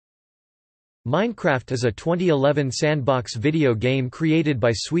Minecraft is a 2011 sandbox video game created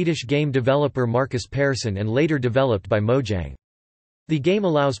by Swedish game developer Marcus Persson and later developed by Mojang. The game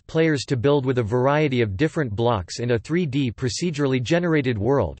allows players to build with a variety of different blocks in a 3D procedurally generated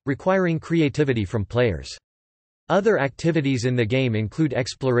world, requiring creativity from players. Other activities in the game include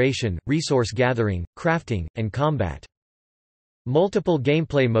exploration, resource gathering, crafting, and combat. Multiple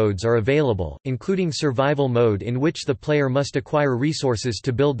gameplay modes are available, including survival mode in which the player must acquire resources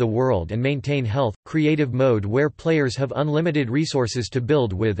to build the world and maintain health, creative mode where players have unlimited resources to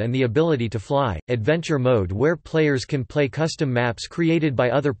build with and the ability to fly, adventure mode where players can play custom maps created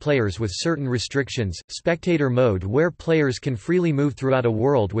by other players with certain restrictions, spectator mode where players can freely move throughout a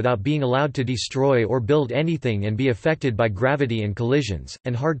world without being allowed to destroy or build anything and be affected by gravity and collisions,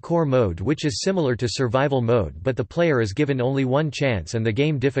 and hardcore mode which is similar to survival mode but the player is given only one chance and the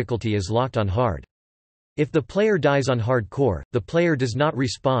game difficulty is locked on hard. If the player dies on hardcore, the player does not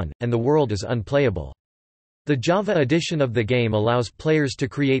respawn, and the world is unplayable. The Java edition of the game allows players to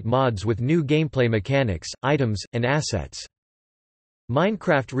create mods with new gameplay mechanics, items, and assets.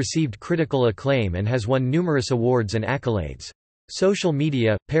 Minecraft received critical acclaim and has won numerous awards and accolades. Social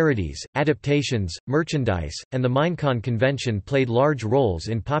media, parodies, adaptations, merchandise, and the MineCon convention played large roles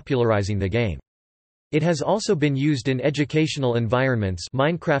in popularizing the game. It has also been used in educational environments,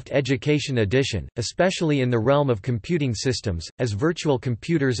 Minecraft Education Edition, especially in the realm of computing systems, as virtual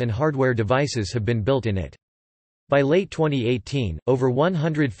computers and hardware devices have been built in it. By late 2018, over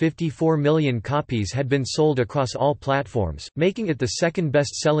 154 million copies had been sold across all platforms, making it the second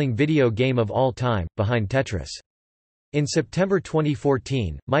best-selling video game of all time, behind Tetris. In September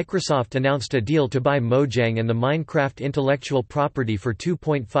 2014, Microsoft announced a deal to buy Mojang and the Minecraft intellectual property for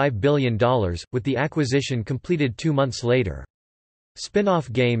 $2.5 billion, with the acquisition completed 2 months later.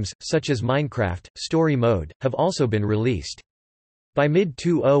 Spin-off games, such as Minecraft, Story Mode, have also been released. By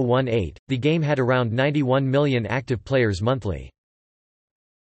mid-2018, the game had around 91 million active players monthly.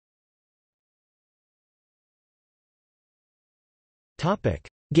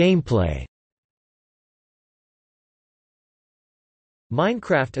 Gameplay.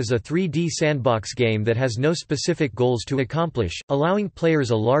 Minecraft is a 3D sandbox game that has no specific goals to accomplish, allowing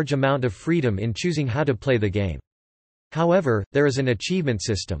players a large amount of freedom in choosing how to play the game. However, there is an achievement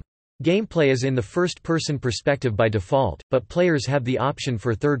system. Gameplay is in the first-person perspective by default, but players have the option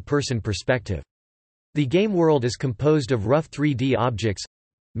for third-person perspective. The game world is composed of rough 3D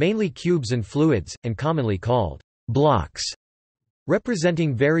objects—mainly cubes and fluids, and commonly called blocks,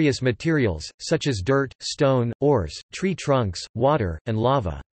 representing various materials, such as dirt, stone, ores, tree trunks, water, and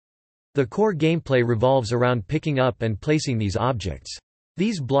lava. The core gameplay revolves around picking up and placing these objects.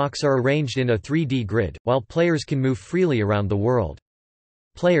 These blocks are arranged in a 3D grid, while players can move freely around the world.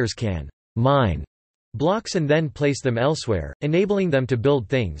 Players can mine blocks and then place them elsewhere, enabling them to build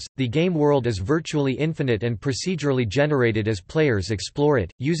things. The game world is virtually infinite and procedurally generated as players explore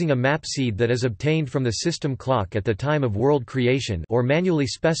it, using a map seed that is obtained from the system clock at the time of world creation or manually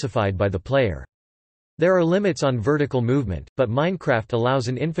specified by the player. There are limits on vertical movement, but Minecraft allows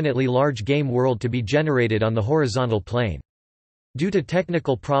an infinitely large game world to be generated on the horizontal plane. Due to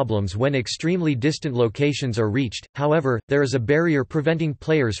technical problems when extremely distant locations are reached, however, there is a barrier preventing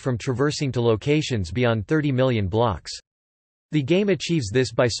players from traversing to locations beyond 30 million blocks. The game achieves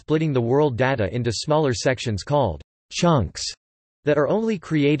this by splitting the world data into smaller sections called chunks that are only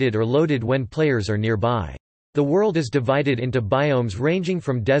created or loaded when players are nearby. The world is divided into biomes ranging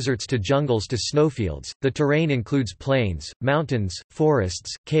from deserts to jungles to snowfields. The terrain includes plains, mountains,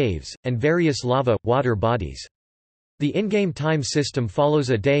 forests, caves, and various lava water bodies. The in-game time system follows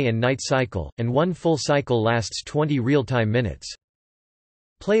a day and night cycle, and one full cycle lasts 20 real-time minutes.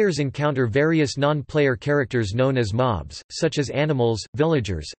 Players encounter various non-player characters known as mobs, such as animals,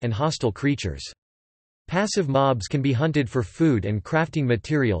 villagers, and hostile creatures. Passive mobs can be hunted for food and crafting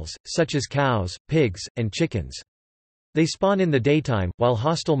materials, such as cows, pigs, and chickens. They spawn in the daytime, while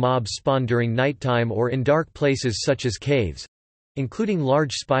hostile mobs spawn during nighttime or in dark places such as caves—including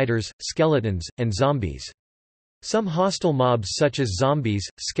large spiders, skeletons, and zombies. Some hostile mobs such as zombies,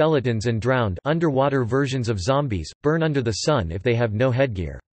 skeletons and drowned underwater versions of zombies, burn under the sun if they have no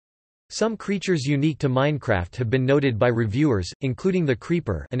headgear. Some creatures unique to Minecraft have been noted by reviewers, including the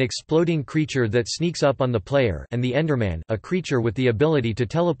Creeper, an exploding creature that sneaks up on the player, and the Enderman, a creature with the ability to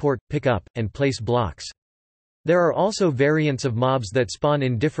teleport, pick up, and place blocks. There are also variants of mobs that spawn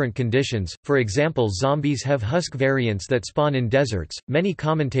in different conditions, for example zombies have husk variants that spawn in deserts. Many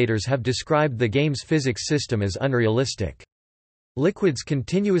commentators have described the game's physics system as unrealistic. Liquids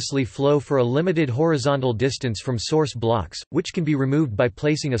continuously flow for a limited horizontal distance from source blocks, which can be removed by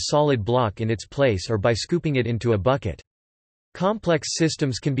placing a solid block in its place or by scooping it into a bucket. Complex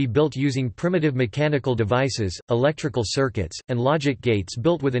systems can be built using primitive mechanical devices, electrical circuits, and logic gates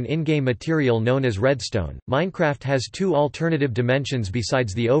built with an in-game material known as redstone. Minecraft has two alternative dimensions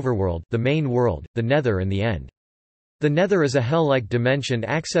besides the overworld, the main world, the Nether, and the End. The Nether is a hell-like dimension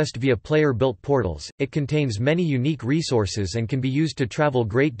accessed via player-built portals. It contains many unique resources and can be used to travel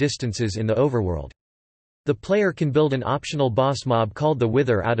great distances in the overworld. The player can build an optional boss mob called the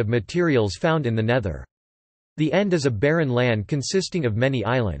Wither out of materials found in the Nether. The End is a barren land consisting of many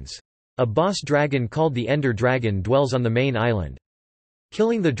islands. A boss dragon called the Ender Dragon dwells on the main island.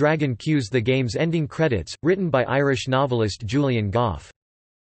 Killing the dragon cues the game's ending credits, written by Irish novelist Julian Gough.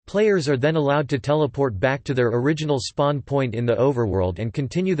 Players are then allowed to teleport back to their original spawn point in the overworld and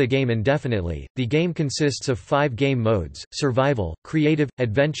continue the game indefinitely. The game consists of 5 game modes: Survival, Creative,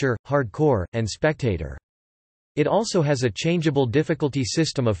 Adventure, Hardcore, and Spectator. It also has a changeable difficulty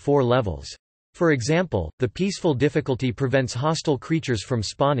system of 4 levels. For example, the peaceful difficulty prevents hostile creatures from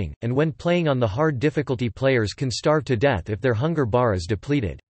spawning, and when playing on the hard difficulty, players can starve to death if their hunger bar is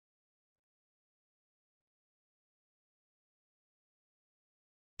depleted.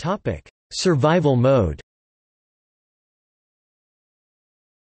 Survival mode.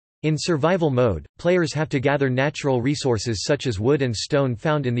 In survival mode, players have to gather natural resources such as wood and stone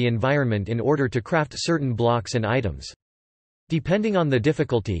found in the environment in order to craft certain blocks and items. Depending on the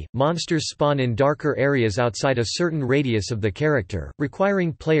difficulty, monsters spawn in darker areas outside a certain radius of the character,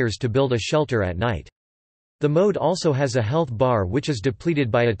 requiring players to build a shelter at night. The mode also has a health bar which is depleted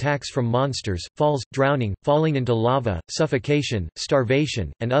by attacks from monsters, falls, drowning, falling into lava, suffocation,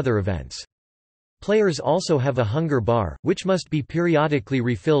 starvation, and other events. Players also have a hunger bar, which must be periodically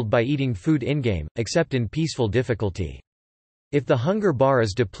refilled by eating food in-game, except in peaceful difficulty. If the hunger bar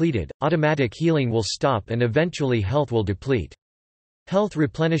is depleted, automatic healing will stop and eventually health will deplete. Health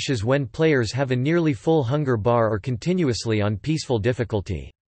replenishes when players have a nearly full hunger bar or continuously on peaceful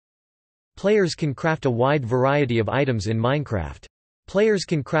difficulty. Players can craft a wide variety of items in Minecraft. Players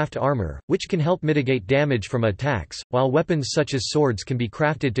can craft armor, which can help mitigate damage from attacks, while weapons such as swords can be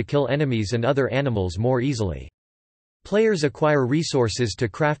crafted to kill enemies and other animals more easily. Players acquire resources to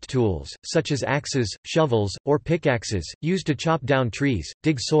craft tools, such as axes, shovels, or pickaxes, used to chop down trees,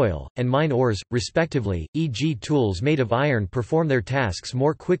 dig soil, and mine ores, respectively, e.g. tools made of iron perform their tasks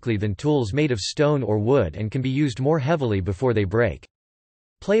more quickly than tools made of stone or wood and can be used more heavily before they break.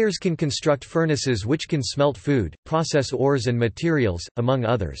 Players can construct furnaces which can smelt food, process ores and materials, among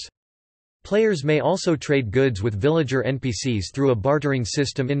others. Players may also trade goods with villager NPCs through a bartering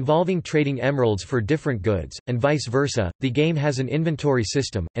system involving trading emeralds for different goods, and vice versa. The game has an inventory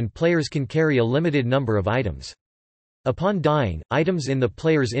system, and players can carry a limited number of items. Upon dying, items in the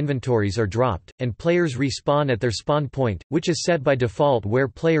player's inventories are dropped, and players respawn at their spawn point, which is set by default where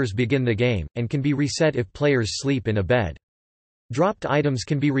players begin the game, and can be reset if players sleep in a bed. Dropped items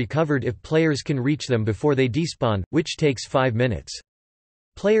can be recovered if players can reach them before they despawn, which takes 5 minutes.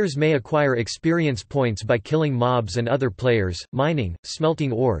 Players may acquire experience points by killing mobs and other players, mining,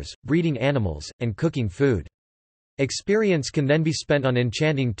 smelting ores, breeding animals, and cooking food. Experience can then be spent on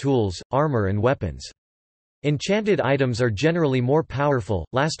enchanting tools, armor and weapons. Enchanted items are generally more powerful,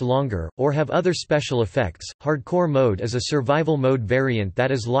 last longer, or have other special effects. Hardcore mode is a survival mode variant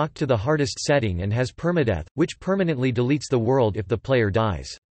that is locked to the hardest setting and has permadeath, which permanently deletes the world if the player dies.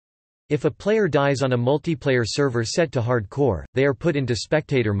 If a player dies on a multiplayer server set to hardcore, they are put into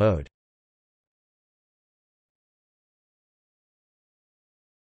spectator mode.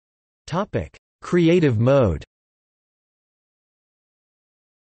 Creative mode.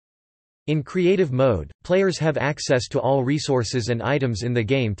 In creative mode, players have access to all resources and items in the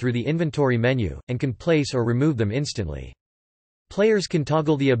game through the inventory menu, and can place or remove them instantly. Players can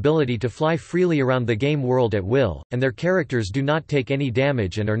toggle the ability to fly freely around the game world at will, and their characters do not take any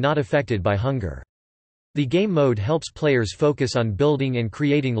damage and are not affected by hunger. The game mode helps players focus on building and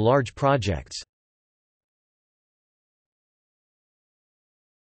creating large projects.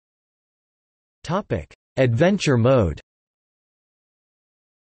 Adventure mode.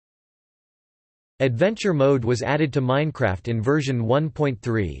 Adventure mode was added to Minecraft in version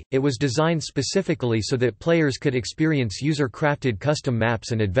 1.3. It was designed specifically so that players could experience user-crafted custom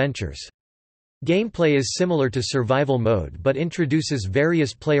maps and adventures. Gameplay is similar to survival mode but introduces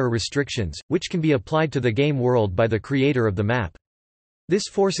various player restrictions, which can be applied to the game world by the creator of the map. This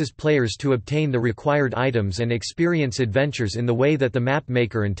forces players to obtain the required items and experience adventures in the way that the map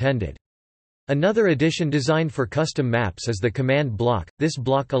maker intended. Another addition designed for custom maps is the command block. This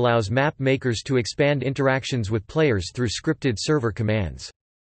block allows map makers to expand interactions with players through scripted server commands.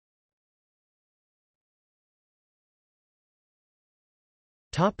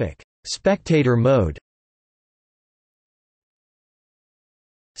 Spectator mode.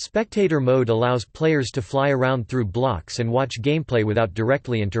 Spectator mode allows players to fly around through blocks and watch gameplay without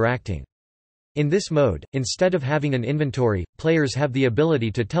directly interacting. In this mode, instead of having an inventory, players have the ability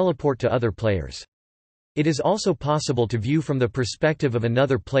to teleport to other players. It is also possible to view from the perspective of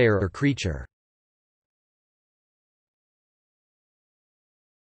another player or creature.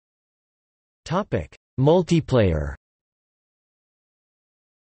 Multiplayer.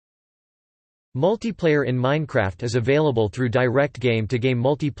 Multiplayer in Minecraft is available through direct game-to-game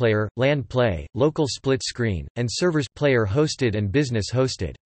multiplayer, LAN play, local split screen, and servers player-hosted and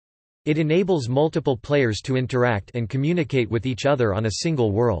business-hosted. It enables multiple players to interact and communicate with each other on a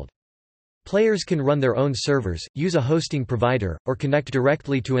single world. Players can run their own servers, use a hosting provider, or connect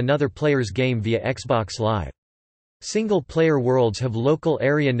directly to another player's game via Xbox Live. Single-player worlds have local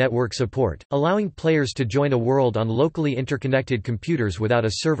area network support, allowing players to join a world on locally interconnected computers without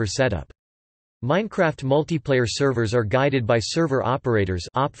a server setup. Minecraft multiplayer servers are guided by server operators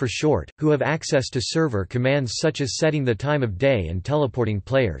 (op for short), who have access to server commands such as setting the time of day and teleporting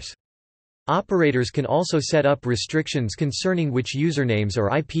players. Operators can also set up restrictions concerning which usernames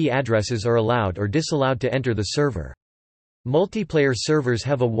or IP addresses are allowed or disallowed to enter the server. Multiplayer servers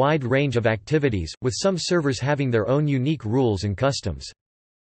have a wide range of activities, with some servers having their own unique rules and customs.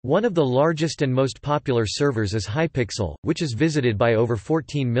 One of the largest and most popular servers is Hypixel, which is visited by over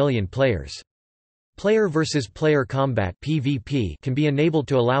 14 million players. Player versus player combat (PvP) can be enabled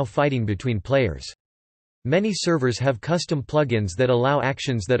to allow fighting between players. Many servers have custom plugins that allow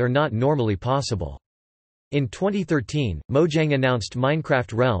actions that are not normally possible. In 2013, Mojang announced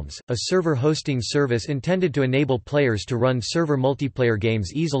Minecraft Realms, a server hosting service intended to enable players to run server multiplayer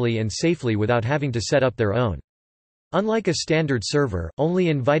games easily and safely without having to set up their own. Unlike a standard server, only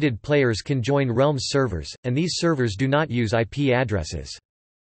invited players can join Realms servers, and these servers do not use IP addresses.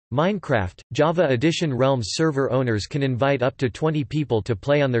 Minecraft, Java Edition Realms server owners can invite up to 20 people to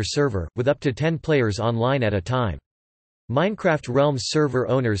play on their server, with up to 10 players online at a time. Minecraft Realms server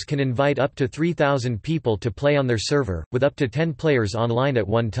owners can invite up to 3,000 people to play on their server, with up to 10 players online at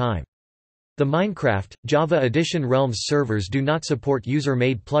one time. The Minecraft, Java Edition Realms servers do not support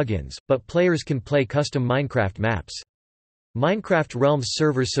user-made plugins, but players can play custom Minecraft maps. Minecraft Realms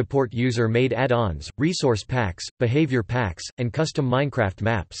servers support user-made add-ons, resource packs, behavior packs, and custom Minecraft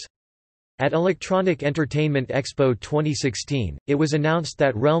maps. At Electronic Entertainment Expo 2016, it was announced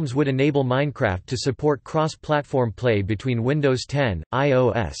that Realms would enable Minecraft to support cross-platform play between Windows 10,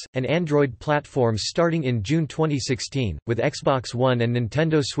 iOS, and Android platforms starting in June 2016, with Xbox One and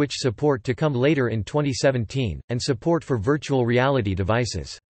Nintendo Switch support to come later in 2017, and support for virtual reality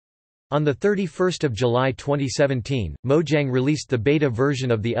devices. On 31 July 2017, Mojang released the beta version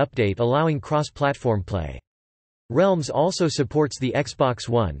of the update allowing cross-platform play. Realms also supports the Xbox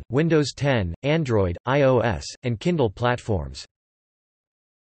One, Windows 10, Android, iOS, and Kindle platforms.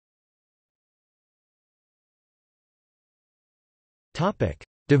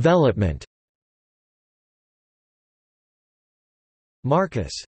 Development.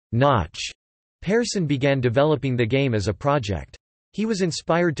 Marcus Notch Persson began developing the game as a project. He was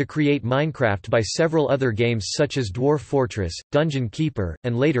inspired to create Minecraft by several other games such as Dwarf Fortress, Dungeon Keeper,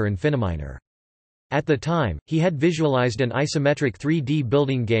 and later Infiniminer. At the time, he had visualized an isometric 3D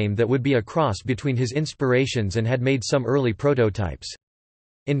building game that would be a cross between his inspirations and had made some early prototypes.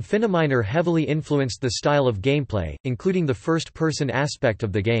 Infiniminer heavily influenced the style of gameplay, including the first-person aspect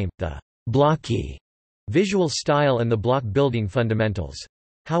of the game, the blocky visual style and the block building fundamentals.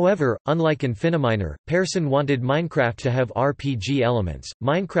 However, unlike Infiniminer, Persson wanted Minecraft to have RPG elements.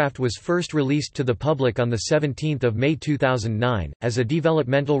 Minecraft was first released to the public on 17 May 2009, as a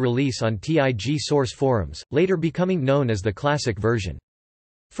developmental release on TIG source forums, later becoming known as the classic version.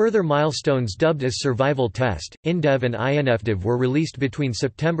 Further milestones dubbed as Survival Test, InDev and INFDev were released between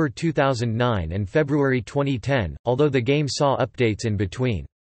September 2009 and February 2010, although the game saw updates in between.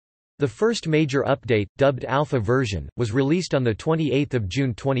 The first major update, dubbed Alpha version, was released on 28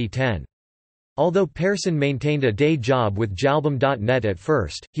 June 2010. Although Persson maintained a day job with Jalbum.net at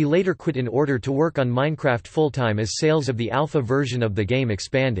first, he later quit in order to work on Minecraft full-time as sales of the Alpha version of the game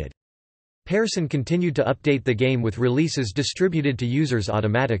expanded. Persson continued to update the game with releases distributed to users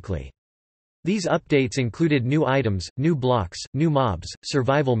automatically. These updates included new items, new blocks, new mobs,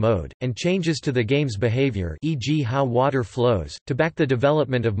 survival mode, and changes to the game's behavior, e.g. how water flows. To back the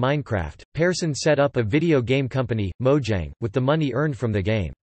development of Minecraft, Persson set up a video game company, Mojang, with the money earned from the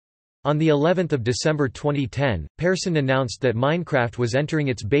game. On the 11th of December 2010, Persson announced that Minecraft was entering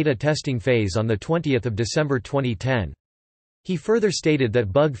its beta testing phase on the 20th of December 2010. He further stated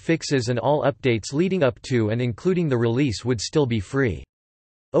that bug fixes and all updates leading up to and including the release would still be free.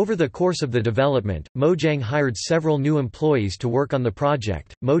 Over the course of the development, Mojang hired several new employees to work on the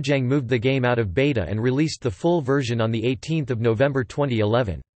project. Mojang moved the game out of beta and released the full version on 18 November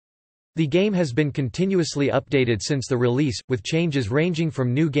 2011. The game has been continuously updated since the release, with changes ranging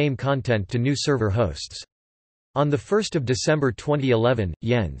from new game content to new server hosts. On 1 December 2011,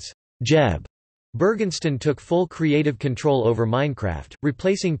 Jens Jeb Bergensten took full creative control over Minecraft,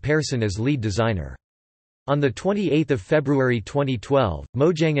 replacing Persson as lead designer. On 28 February 2012,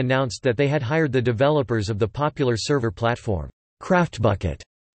 Mojang announced that they had hired the developers of the popular server platform, CraftBucket,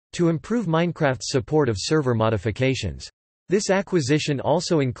 to improve Minecraft's support of server modifications. This acquisition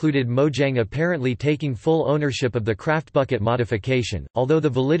also included Mojang apparently taking full ownership of the CraftBucket modification, although the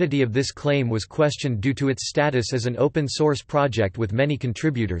validity of this claim was questioned due to its status as an open-source project with many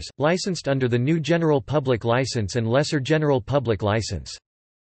contributors, licensed under the GNU General Public License and Lesser General Public License.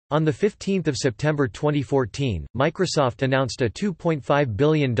 On 15 September 2014, Microsoft announced a $2.5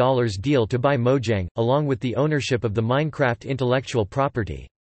 billion deal to buy Mojang, along with the ownership of the Minecraft intellectual property.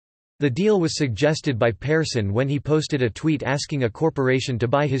 The deal was suggested by Persson when he posted a tweet asking a corporation to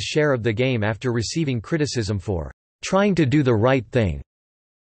buy his share of the game after receiving criticism for trying to do the right thing.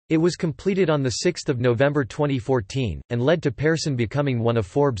 It was completed on 6 November 2014, and led to Persson becoming one of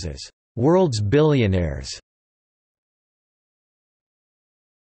Forbes's world's billionaires.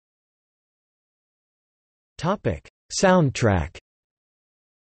 Soundtrack.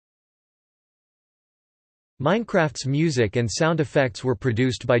 Minecraft's music and sound effects were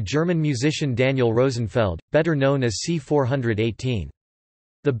produced by German musician Daniel Rosenfeld, better known as C418.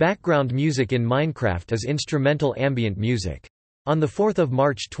 The background music in Minecraft is instrumental ambient music. On 4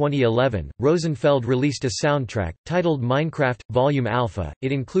 March 2011, Rosenfeld released a soundtrack, titled Minecraft, Volume Alpha.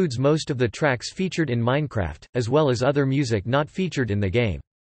 It includes most of the tracks featured in Minecraft, as well as other music not featured in the game.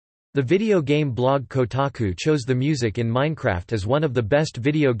 The video game blog Kotaku chose the music in Minecraft as one of the best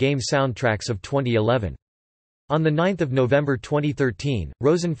video game soundtracks of 2011. On 9 November 2013,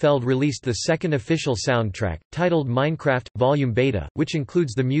 Rosenfeld released the second official soundtrack, titled Minecraft, Volume Beta, which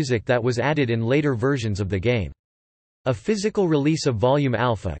includes the music that was added in later versions of the game. A physical release of Volume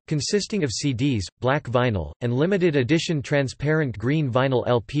Alpha, consisting of CDs, black vinyl, and limited edition transparent green vinyl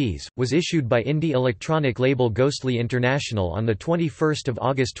LPs, was issued by indie electronic label Ghostly International on 21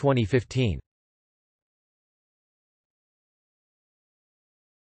 August 2015.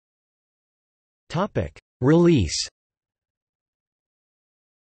 Release.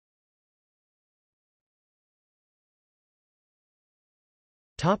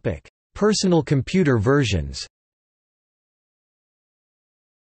 Personal computer versions.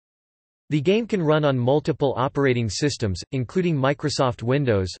 The game can run on multiple operating systems, including Microsoft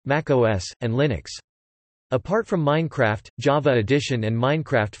Windows, Mac OS, and Linux. Apart from Minecraft, Java Edition and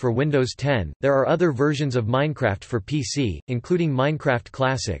Minecraft for Windows 10, there are other versions of Minecraft for PC, including Minecraft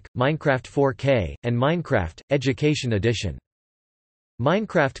Classic, Minecraft 4K, and Minecraft Education Edition.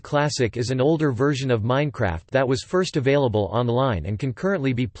 Minecraft Classic is an older version of Minecraft that was first available online and can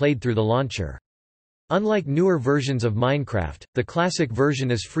currently be played through the launcher. Unlike newer versions of Minecraft, the classic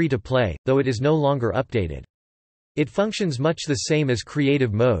version is free to play, though it is no longer updated. It functions much the same as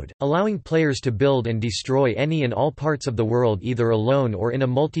creative mode, allowing players to build and destroy any and all parts of the world either alone or in a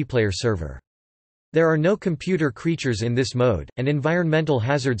multiplayer server. There are no computer creatures in this mode, and environmental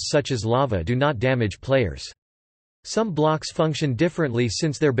hazards such as lava do not damage players. Some blocks function differently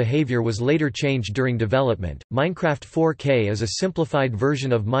since their behavior was later changed during development. Minecraft 4K is a simplified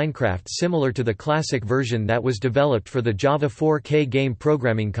version of Minecraft similar to the classic version that was developed for the Java 4K game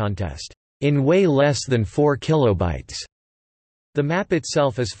programming contest, in way less than 4 kilobytes. The map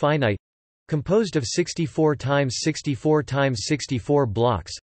itself is finite, composed of 64 x 64 x 64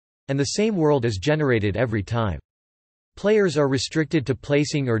 blocks, and the same world is generated every time. Players are restricted to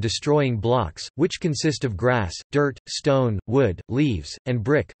placing or destroying blocks, which consist of grass, dirt, stone, wood, leaves, and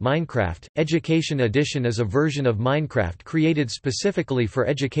brick. Minecraft Education Edition is a version of Minecraft created specifically for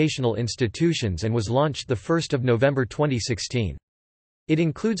educational institutions and was launched 1 November 2016. It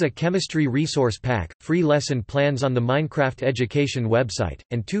includes a chemistry resource pack, free lesson plans on the Minecraft Education website,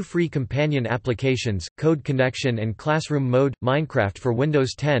 and 2 free companion applications, Code Connection and Classroom Mode. Minecraft for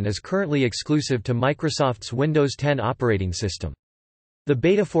Windows 10 is currently exclusive to Microsoft's Windows 10 operating system. The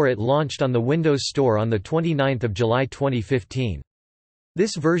beta for it launched on the Windows Store on 29 July 2015.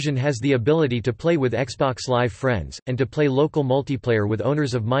 This version has the ability to play with Xbox Live friends, and to play local multiplayer with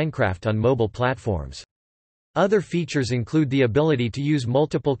owners of Minecraft on mobile platforms. Other features include the ability to use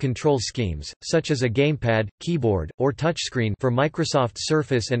multiple control schemes, such as a gamepad, keyboard, or touchscreen for Microsoft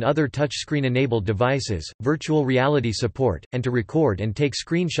Surface and other touchscreen-enabled devices, virtual reality support, and to record and take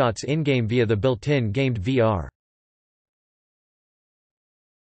screenshots in-game via the built-in gamed VR.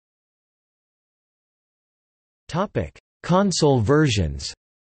 Console versions.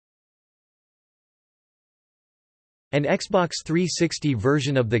 An Xbox 360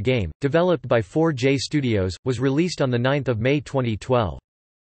 version of the game, developed by 4J Studios, was released on 9 May 2012.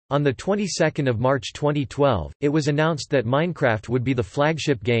 On the 22nd of March 2012, it was announced that Minecraft would be the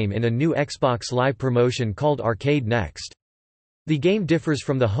flagship game in a new Xbox Live promotion called Arcade Next. The game differs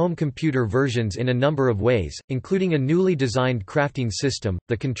from the home computer versions in a number of ways, including a newly designed crafting system,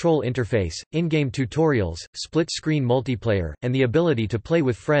 the control interface, in-game tutorials, split-screen multiplayer, and the ability to play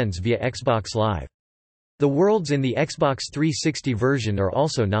with friends via Xbox Live. The worlds in the Xbox 360 version are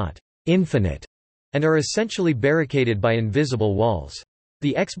also not infinite and are essentially barricaded by invisible walls.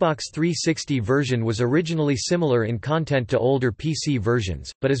 The Xbox 360 version was originally similar in content to older PC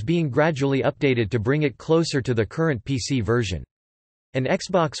versions, but is being gradually updated to bring it closer to the current PC version. An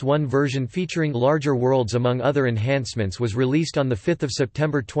Xbox One version featuring larger worlds among other enhancements was released on 5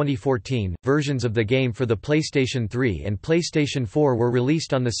 September 2014. Versions of the game for the PlayStation 3 and PlayStation 4 were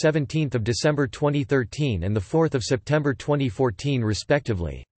released on 17 December 2013 and 4 September 2014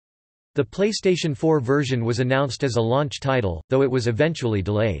 respectively. The PlayStation 4 version was announced as a launch title, though it was eventually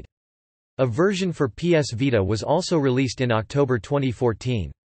delayed. A version for PS Vita was also released in October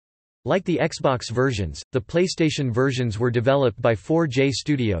 2014. Like the Xbox versions, the PlayStation versions were developed by 4J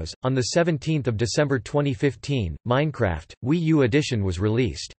Studios. On 17 December 2015, Minecraft, Wii U edition was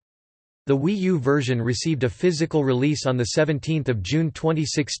released. The Wii U version received a physical release on 17 June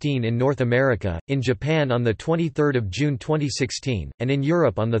 2016 in North America, in Japan on 23 June 2016, and in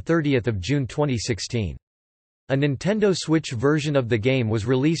Europe on 30 June 2016. A Nintendo Switch version of the game was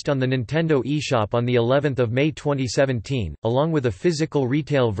released on the Nintendo eShop on the 11th of May 2017, along with a physical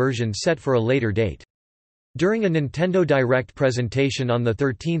retail version set for a later date. During a Nintendo Direct presentation on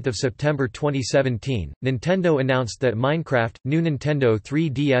 13 September 2017, Nintendo announced that Minecraft, new Nintendo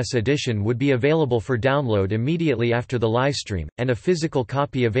 3DS edition would be available for download immediately after the livestream, and a physical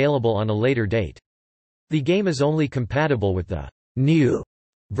copy available on a later date. The game is only compatible with the new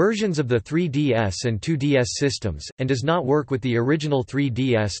versions of the 3DS and 2DS systems, and does not work with the original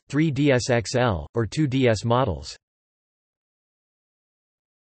 3DS, 3DS XL, or 2DS models.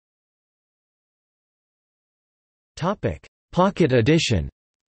 Pocket Edition.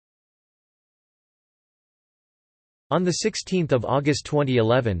 On 16 August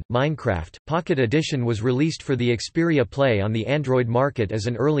 2011, Minecraft, Pocket Edition was released for the Xperia Play on the Android market as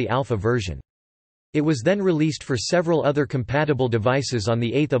an early alpha version. It was then released for several other compatible devices on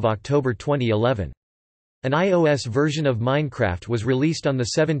 8 October 2011. An iOS version of Minecraft was released on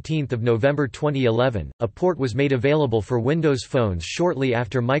 17 November 2011. A port was made available for Windows phones shortly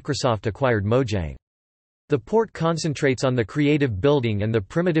after Microsoft acquired Mojang. The port concentrates on the creative building and the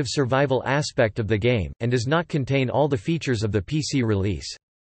primitive survival aspect of the game, and does not contain all the features of the PC release.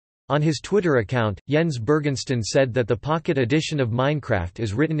 On his Twitter account, Jens Bergensten said that the Pocket Edition of Minecraft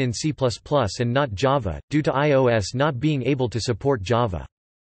is written in C++ and not Java, due to iOS not being able to support Java.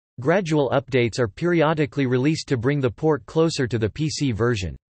 Gradual updates are periodically released to bring the port closer to the PC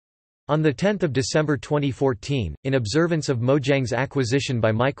version. On 10 December 2014, in observance of Mojang's acquisition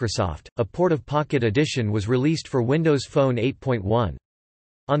by Microsoft, a port of Pocket Edition was released for Windows Phone 8.1.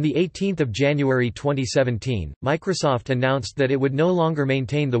 On 18 January 2017, Microsoft announced that it would no longer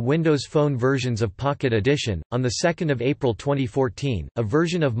maintain the Windows Phone versions of Pocket Edition. On 2 April 2014, a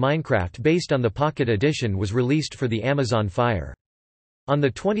version of Minecraft based on the Pocket Edition was released for the Amazon Fire. On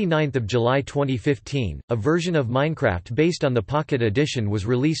 29 July 2015, a version of Minecraft based on the Pocket Edition was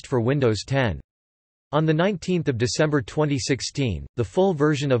released for Windows 10. On 19 December 2016, the full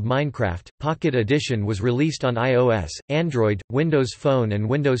version of Minecraft, Pocket Edition was released on iOS, Android, Windows Phone and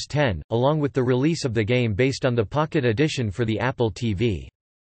Windows 10, along with the release of the game based on the Pocket Edition for the Apple TV.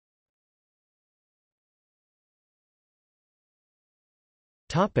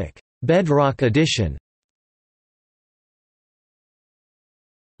 Bedrock Edition.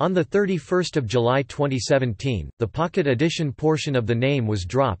 On 31 July 2017, the Pocket Edition portion of the name was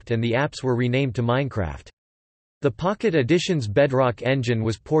dropped and the apps were renamed to Minecraft. The Pocket Edition's Bedrock engine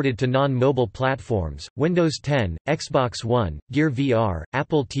was ported to non-mobile platforms, Windows 10, Xbox One, Gear VR,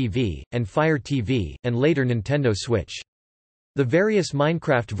 Apple TV, and Fire TV, and later Nintendo Switch. The various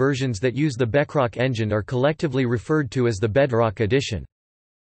Minecraft versions that use the Bedrock engine are collectively referred to as the Bedrock Edition.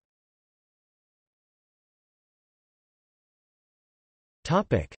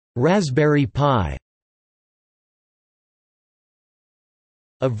 Raspberry Pi.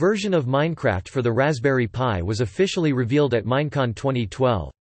 A version of Minecraft for the Raspberry Pi was officially revealed at MineCon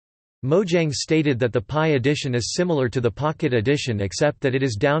 2012. Mojang stated that the Pi edition is similar to the Pocket Edition except that it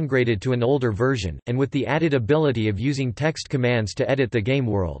is downgraded to an older version, and with the added ability of using text commands to edit the game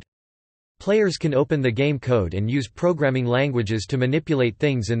world. Players can open the game code and use programming languages to manipulate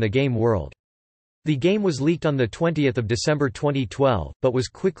things in the game world. The game was leaked on 20 December 2012, but was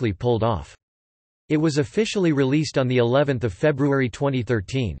quickly pulled off. It was officially released on of February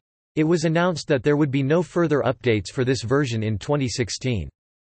 2013. It was announced that there would be no further updates for this version in 2016.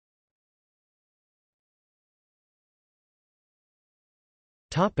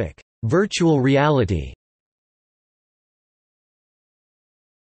 Virtual reality.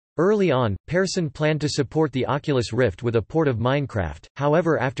 Early on, Persson planned to support the Oculus Rift with a port of Minecraft,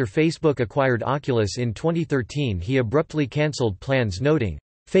 however after Facebook acquired Oculus in 2013 he abruptly cancelled plans noting,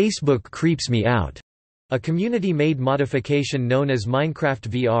 "Facebook creeps me out." A community-made modification known as Minecraft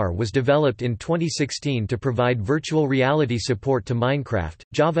VR was developed in 2016 to provide virtual reality support to Minecraft,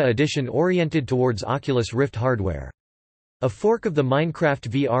 Java Edition oriented towards Oculus Rift hardware. A fork of the Minecraft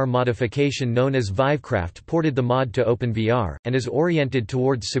VR modification known as Vivecraft ported the mod to OpenVR, and is oriented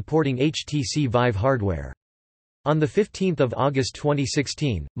towards supporting HTC Vive hardware. On 15 August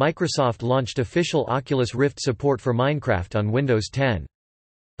 2016, Microsoft launched official Oculus Rift support for Minecraft on Windows 10.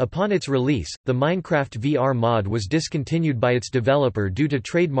 Upon its release, the Minecraft VR mod was discontinued by its developer due to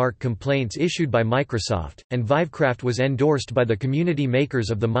trademark complaints issued by Microsoft, and Vivecraft was endorsed by the community makers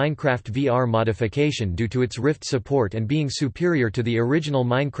of the Minecraft VR modification due to its Rift support and being superior to the original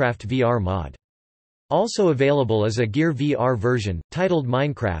Minecraft VR mod. Also available is a Gear VR version, titled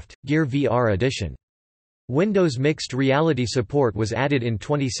Minecraft, Gear VR Edition. Windows Mixed Reality support was added in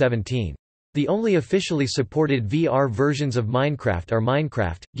 2017. The only officially supported VR versions of Minecraft are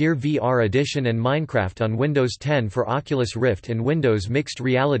Minecraft, Gear VR Edition and Minecraft on Windows 10 for Oculus Rift and Windows Mixed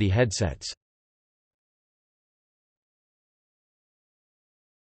Reality headsets.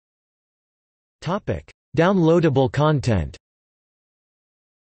 Downloadable content.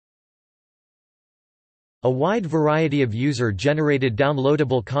 A wide variety of user-generated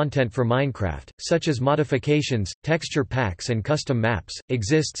downloadable content for Minecraft, such as modifications, texture packs and custom maps,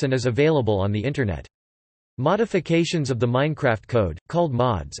 exists and is available on the Internet. Modifications of the Minecraft code, called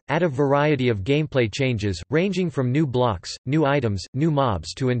mods, add a variety of gameplay changes, ranging from new blocks, new items, new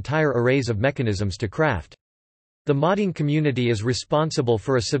mobs to entire arrays of mechanisms to craft. The modding community is responsible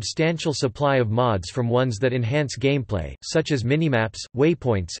for a substantial supply of mods from ones that enhance gameplay, such as minimaps,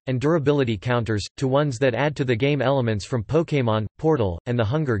 waypoints, and durability counters, to ones that add to the game elements from Pokémon, Portal, and the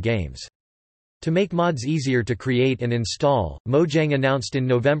Hunger Games. To make mods easier to create and install, Mojang announced in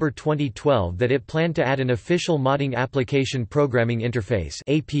November 2012 that it planned to add an official modding application programming interface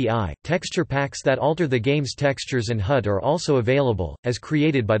 (API). Texture packs that alter the game's textures and HUD are also available, as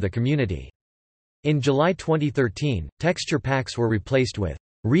created by the community. In July 2013, texture packs were replaced with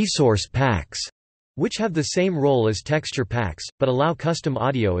resource packs, which have the same role as texture packs, but allow custom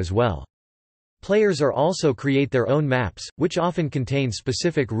audio as well. Players are also create their own maps, which often contain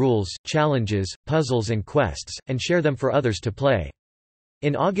specific rules, challenges, puzzles and quests, and share them for others to play.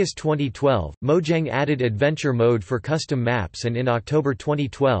 In August 2012, Mojang added Adventure Mode for custom maps, and in October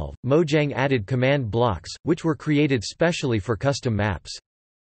 2012, Mojang added command blocks, which were created specially for custom maps.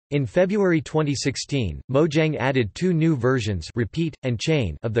 In February 2016, Mojang added two new versions Repeat, and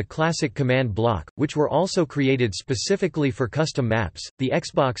Chain of the classic command block, which were also created specifically for custom maps. The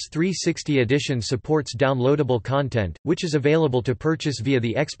Xbox 360 edition supports downloadable content, which is available to purchase via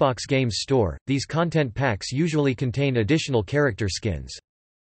the Xbox Games Store. These content packs usually contain additional character skins.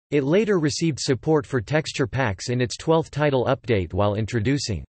 It later received support for texture packs in its 12th title update while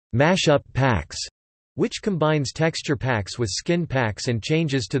introducing mashup packs, which combines texture packs with skin packs and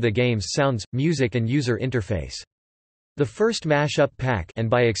changes to the game's sounds, music and user interface. The first mashup pack, and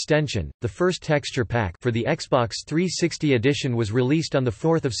by extension, the first texture pack for the Xbox 360 edition, was released on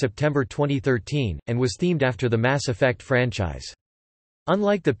 4 September 2013, and was themed after the Mass Effect franchise.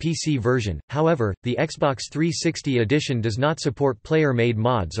 Unlike the PC version, however, the Xbox 360 edition does not support player-made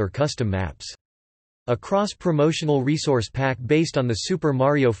mods or custom maps. A cross-promotional resource pack based on the Super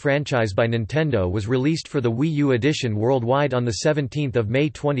Mario franchise by Nintendo was released for the Wii U edition worldwide on 17 May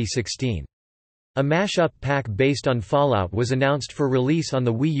 2016. A mashup pack based on Fallout was announced for release on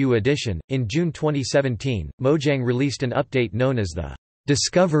the Wii U edition. In June 2017, Mojang released an update known as the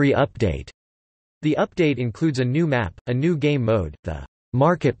Discovery Update. The update includes a new map, a new game mode, the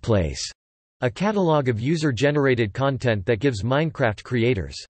Marketplace, a catalog of user-generated content that gives Minecraft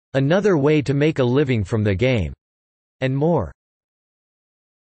creators another way to make a living from the game, and more.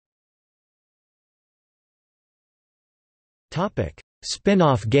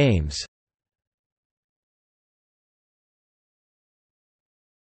 Spin-off games.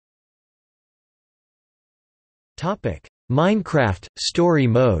 Minecraft Story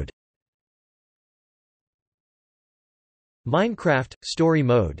Mode. Minecraft Story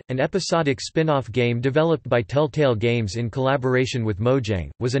Mode, an episodic spin-off game developed by Telltale Games in collaboration with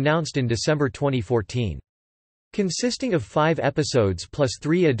Mojang, was announced in December 2014. Consisting of 5 episodes plus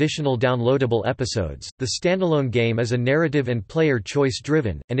 3 additional downloadable episodes, the standalone game is a narrative and player choice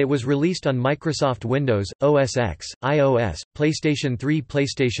driven, and it was released on Microsoft Windows, OS X, iOS, PlayStation 3,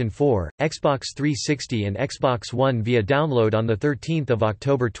 PlayStation 4, Xbox 360 and Xbox One via download on 13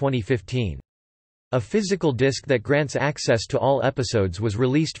 October 2015. A physical disc that grants access to all episodes was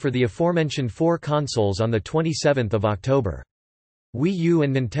released for the aforementioned 4 consoles on 27 October. Wii U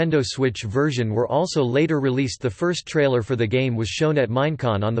and Nintendo Switch version were also later released. The first trailer for the game was shown at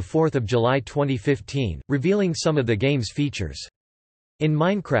MineCon on 4 July 2015, revealing some of the game's features. In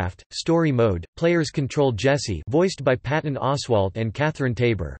Minecraft Story Mode, players control Jesse, voiced by Patton Oswalt and Catherine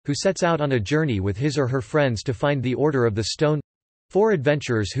Tabor, who sets out on a journey with his or her friends to find the Order of the Stone, 4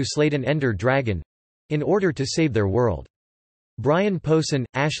 adventurers who slayed an Ender Dragon in order to save their world. Brian Posehn,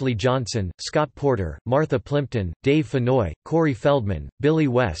 Ashley Johnson, Scott Porter, Martha Plimpton, Dave Fennoy, Corey Feldman, Billy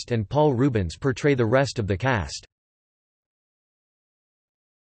West and Paul Rubens portray the rest of the cast.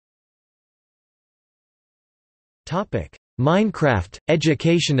 Minecraft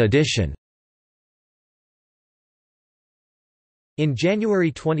Education Edition. In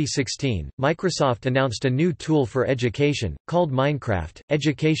January 2016, Microsoft announced a new tool for education, called Minecraft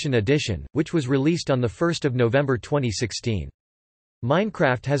Education Edition, which was released on 1 November 2016.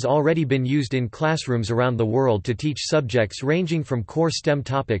 Minecraft has already been used in classrooms around the world to teach subjects ranging from core STEM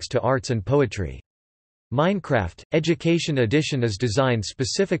topics to arts and poetry. Minecraft Education Edition is designed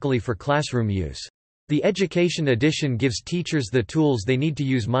specifically for classroom use. The Education Edition gives teachers the tools they need to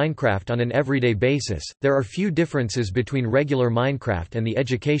use Minecraft on an everyday basis. There are few differences between regular Minecraft and the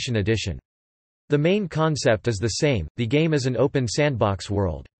Education Edition. The main concept is the same: the game is an open sandbox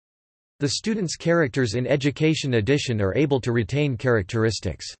world. The students' characters in Education Edition are able to retain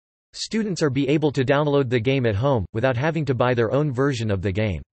characteristics. Students are able to download the game at home, without having to buy their own version of the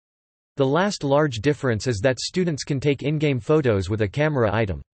game. The last large difference is that students can take in-game photos with a camera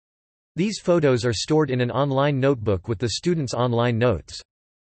item. These photos are stored in an online notebook with the students' online notes.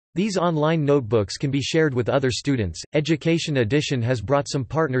 These online notebooks can be shared with other students. Education Edition has brought some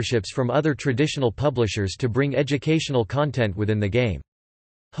partnerships from other traditional publishers to bring educational content within the game.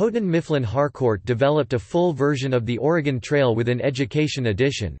 Houghton Mifflin Harcourt developed a full version of the Oregon Trail within Education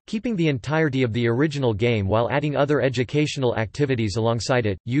Edition, keeping the entirety of the original game while adding other educational activities alongside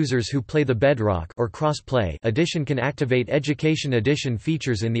it. Users who play the Bedrock or Cross-Play Edition can activate Education Edition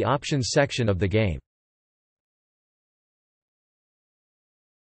features in the Options section of the game.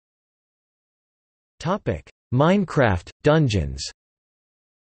 Topic: Minecraft Dungeons.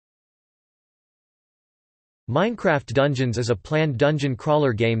 Minecraft Dungeons is a planned dungeon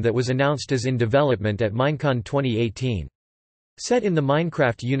crawler game that was announced as in development at MineCon 2018. Set in the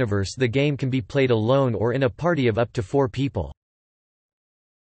Minecraft universe, the game can be played alone or in a party of up to 4 people.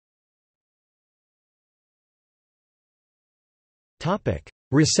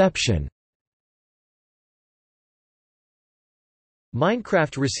 Reception.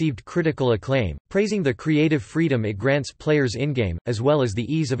 Minecraft received critical acclaim, praising the creative freedom it grants players in-game, as well as the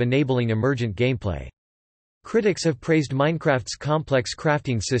ease of enabling emergent gameplay. Critics have praised Minecraft's complex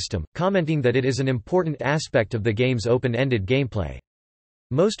crafting system, commenting that it is an important aspect of the game's open-ended gameplay.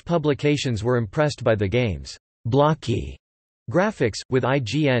 Most publications were impressed by the game's blocky graphics, with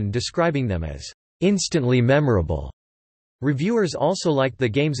IGN describing them as instantly memorable. Reviewers also liked the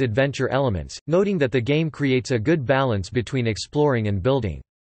game's adventure elements, noting that the game creates a good balance between exploring and building.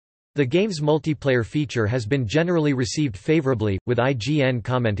 The game's multiplayer feature has been generally received favorably, with IGN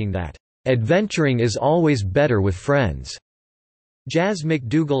commenting that adventuring is always better with friends. Jazz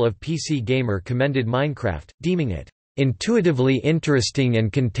McDougall of PC Gamer commended Minecraft, deeming it intuitively interesting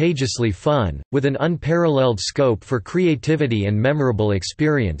and contagiously fun, with an unparalleled scope for creativity and memorable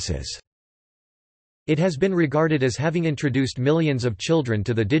experiences. It has been regarded as having introduced millions of children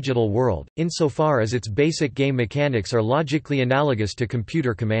to the digital world, insofar as its basic game mechanics are logically analogous to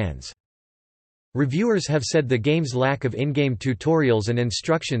computer commands. Reviewers have said the game's lack of in-game tutorials and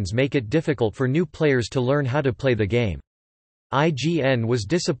instructions make it difficult for new players to learn how to play the game. IGN was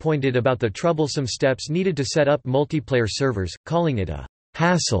disappointed about the troublesome steps needed to set up multiplayer servers, calling it a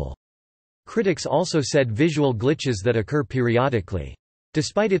hassle. Critics also said visual glitches that occur periodically.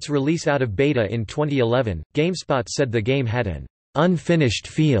 Despite its release out of beta in 2011, GameSpot said the game had an unfinished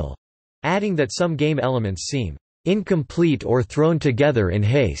feel, adding that some game elements seem incomplete or thrown together in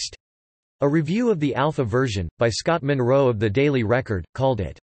haste. A review of the alpha version, by Scott Monroe of the Daily Record, called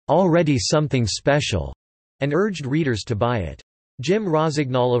it already something special, and urged readers to buy it. Jim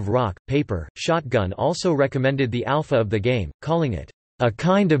Rosignol of Rock, Paper, Shotgun also recommended the alpha of the game, calling it, "a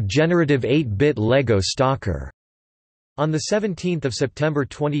kind of generative 8-bit Lego stalker." On 17 September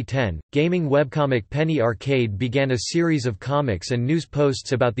 2010, gaming webcomic Penny Arcade began a series of comics and news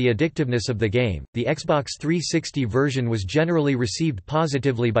posts about the addictiveness of the game. The Xbox 360 version was generally received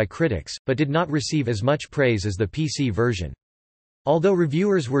positively by critics, but did not receive as much praise as the PC version. Although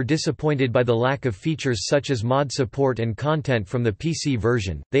reviewers were disappointed by the lack of features such as mod support and content from the PC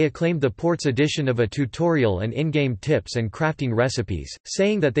version, they acclaimed the port's addition of a tutorial and in-game tips and crafting recipes,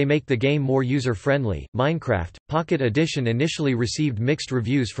 saying that they make the game more user-friendly. MineCraft Pocket Edition initially received mixed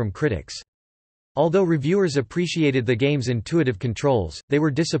reviews from critics. Although reviewers appreciated the game's intuitive controls, they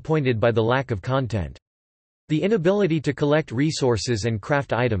were disappointed by the lack of content. The inability to collect resources and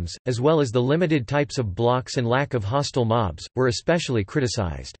craft items, as well as the limited types of blocks and lack of hostile mobs, were especially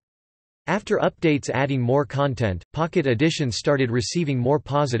criticized. After updates adding more content, Pocket Edition started receiving more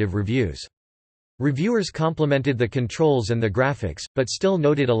positive reviews. Reviewers complimented the controls and the graphics, but still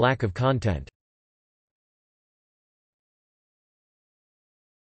noted a lack of content.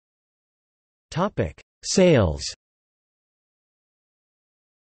 Sales.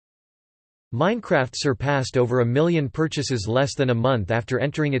 MineCraft surpassed over 1 million purchases less than a month after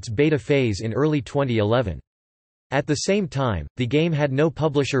entering its beta phase in early 2011. At the same time, the game had no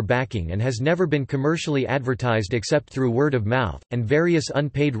publisher backing and has never been commercially advertised except through word of mouth, and various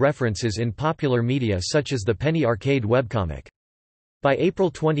unpaid references in popular media such as the Penny Arcade webcomic. By April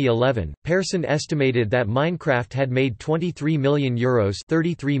 2011, Pearson estimated that MineCraft had made €23 million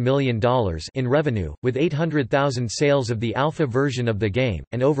 $33 million in revenue, with 800,000 sales of the alpha version of the game,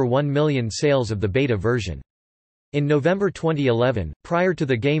 and over 1 million sales of the beta version. In November 2011, prior to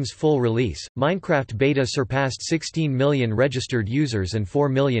the game's full release, MineCraft beta surpassed 16 million registered users and 4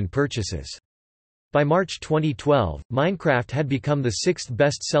 million purchases. By March 2012, MineCraft had become the 6th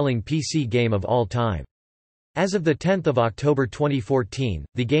best-selling PC game of all time. As of 10 October 2014,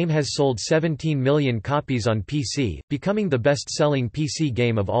 the game has sold 17 million copies on PC, becoming the best-selling PC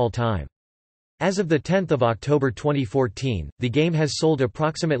game of all time. As of 10 October 2014, the game has sold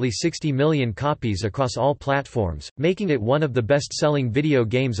approximately 60 million copies across all platforms, making it one of the best-selling video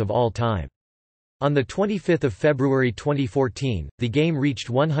games of all time. On 25 February 2014, the game reached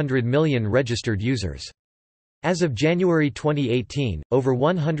 100 million registered users. As of January 2018, over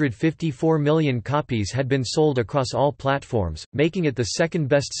 154 million copies had been sold across all platforms, making it the second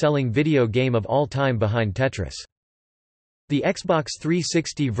best-selling video game of all time behind Tetris. The Xbox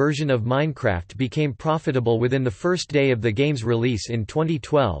 360 version of MineCraft became profitable within the first day of the game's release in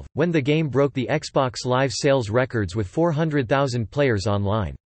 2012, when the game broke the Xbox Live sales records with 400,000 players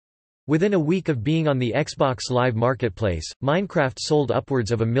online. Within a week of being on the Xbox Live Marketplace, MineCraft sold upwards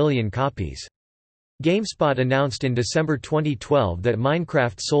of 1 million copies. GameSpot announced in December 2012 that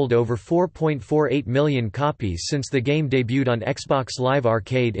MineCraft sold over 4.48 million copies since the game debuted on Xbox Live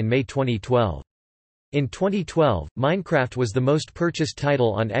Arcade in May 2012. In 2012, MineCraft was the most purchased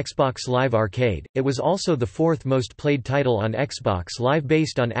title on Xbox Live Arcade. It was also the 4th most played title on Xbox Live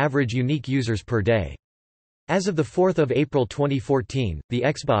based on average unique users per day. As of 4 April 2014, the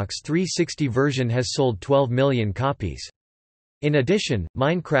Xbox 360 version has sold 12 million copies. In addition,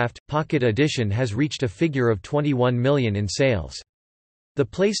 MineCraft Pocket Edition has reached a figure of 21 million in sales. The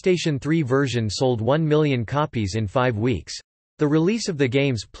PlayStation 3 version sold 1 million copies in 5 weeks. The release of the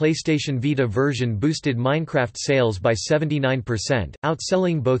game's PlayStation Vita version boosted MineCraft sales by 79%,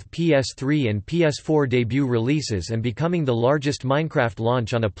 outselling both PS3 and PS4 debut releases and becoming the largest MineCraft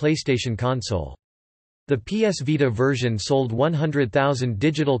launch on a PlayStation console. The PS Vita version sold 100,000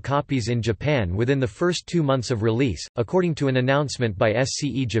 digital copies in Japan within the first 2 months of release, according to an announcement by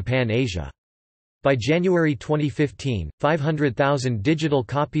SCE Japan Asia. By January 2015, 500,000 digital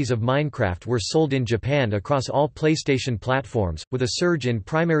copies of MineCraft were sold in Japan across all PlayStation platforms, with a surge in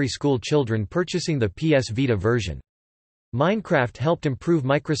primary school children purchasing the PS Vita version. MineCraft helped improve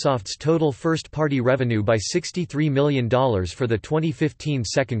Microsoft's total first-party revenue by $63 million for the 2015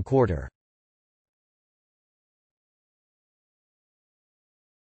 second quarter.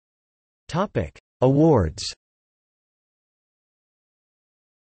 Awards.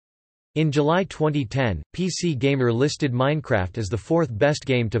 In July 2010, PC Gamer listed MineCraft as the 4th best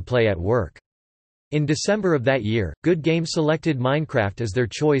game to play at work. In December of that year, Good Game selected MineCraft as their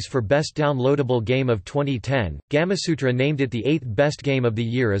choice for Best Downloadable Game of 2010, Gamasutra named it the 8th best game of the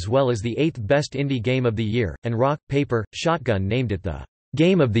year as well as the 8th best indie game of the year, and Rock, Paper, Shotgun named it the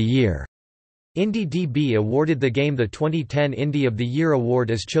Game of the Year. IndieDB awarded the game the 2010 Indie of the Year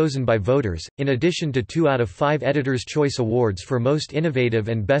award as chosen by voters, in addition to 2 out of 5 Editor's Choice Awards for Most Innovative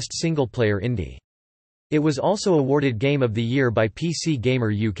and Best Single-Player Indie. It was also awarded Game of the Year by PC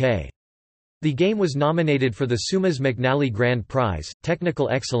Gamer UK. The game was nominated for the Sumas McNally Grand Prize, Technical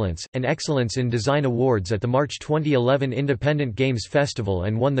Excellence, and Excellence in Design Awards at the March 2011 Independent Games Festival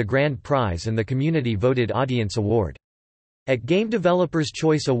and won the Grand Prize and the Community Voted Audience Award. At Game Developers'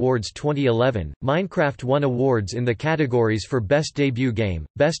 Choice Awards 2011, Minecraft won awards in the categories for Best Debut Game,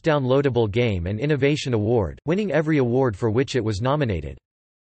 Best Downloadable Game and Innovation Award, winning every award for which it was nominated.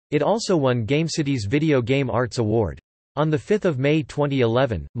 It also won GameCity's Video Game Arts Award. On 5 May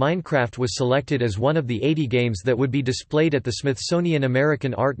 2011, Minecraft was selected as one of the 80 games that would be displayed at the Smithsonian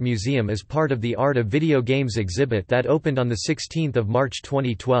American Art Museum as part of the Art of Video Games exhibit that opened on 16 March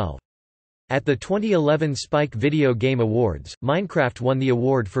 2012. At the 2011 Spike Video Game Awards, Minecraft won the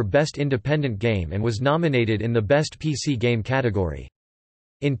award for Best Independent Game and was nominated in the Best PC Game category.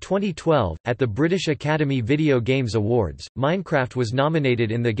 In 2012, at the British Academy Video Games Awards, Minecraft was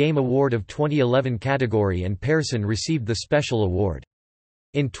nominated in the Game Award of 2011 category and Pearson received the Special Award.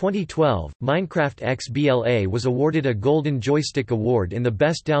 In 2012, Minecraft XBLA was awarded a Golden Joystick Award in the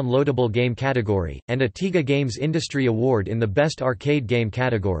Best Downloadable Game category, and a TIGA Games Industry Award in the Best Arcade Game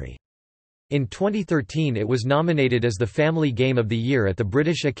category. In 2013 it was nominated as the Family Game of the Year at the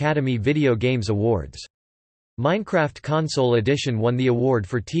British Academy Video Games Awards. Minecraft Console Edition won the award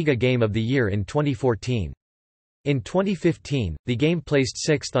for TIGA Game of the Year in 2014. In 2015, the game placed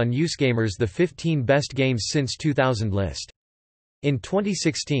 6th on UseGamer's The 15 Best Games Since 2000 list. In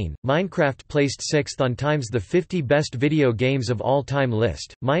 2016, Minecraft placed 6th on Time's The 50 Best Video Games of All Time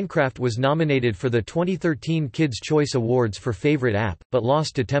list. Minecraft was nominated for the 2013 Kids' Choice Awards for Favorite App, but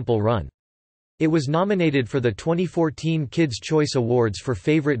lost to Temple Run. It was nominated for the 2014 Kids' Choice Awards for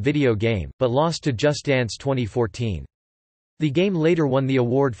Favorite Video Game, but lost to Just Dance 2014. The game later won the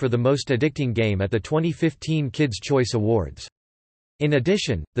award for the Most Addicting Game at the 2015 Kids' Choice Awards. In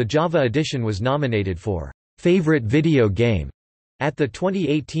addition, the Java edition was nominated for Favorite Video Game at the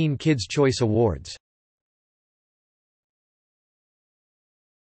 2018 Kids' Choice Awards.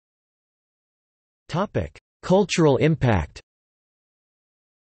 Cultural impact.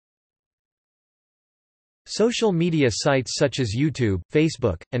 Social media sites such as YouTube,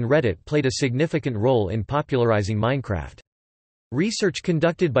 Facebook, and Reddit played a significant role in popularizing Minecraft. Research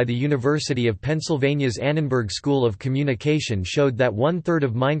conducted by the University of Pennsylvania's Annenberg School of Communication showed that 1/3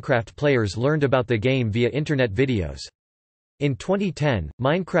 of Minecraft players learned about the game via Internet videos. In 2010,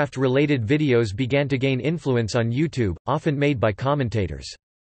 Minecraft-related videos began to gain influence on YouTube, often made by commentators.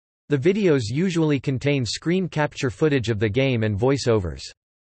 The videos usually contain screen capture footage of the game and voice-overs.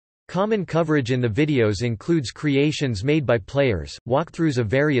 Common coverage in the videos includes creations made by players, walkthroughs of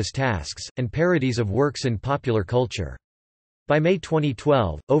various tasks, and parodies of works in popular culture. By May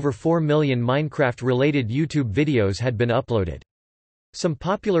 2012, over 4 million Minecraft-related YouTube videos had been uploaded. Some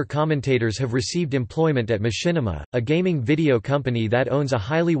popular commentators have received employment at Machinima, a gaming video company that owns a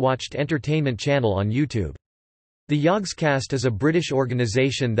highly watched entertainment channel on YouTube. The Yogscast is a British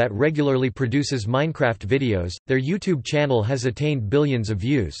organisation that regularly produces Minecraft videos. Their YouTube channel has attained billions of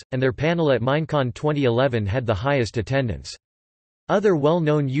views, and their panel at MineCon 2011 had the highest attendance. Other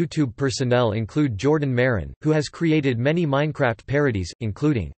well-known YouTube personnel include Jordan Marin, who has created many Minecraft parodies,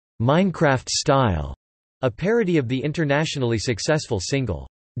 including Minecraft Style, a parody of the internationally successful single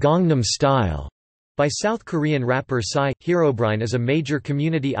Gangnam Style by South Korean rapper Psy. Herobrine is a major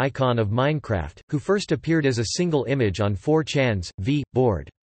community icon of Minecraft, who first appeared as a single image on 4chan's board.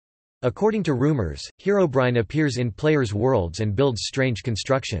 According to rumors, Herobrine appears in players' worlds and builds strange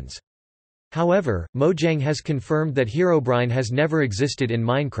constructions. However, Mojang has confirmed that Herobrine has never existed in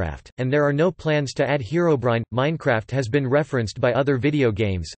Minecraft, and there are no plans to add Herobrine. Minecraft has been referenced by other video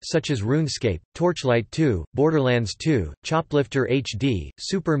games, such as RuneScape, Torchlight 2, Borderlands 2, Choplifter HD,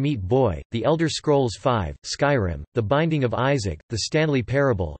 Super Meat Boy, The Elder Scrolls V, Skyrim, The Binding of Isaac, The Stanley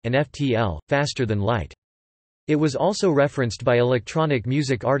Parable, and FTL, Faster Than Light. It was also referenced by electronic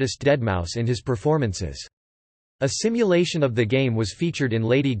music artist deadmau5 in his performances. A simulation of the game was featured in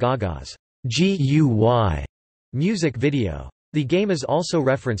Lady Gaga's GUY music video. The game is also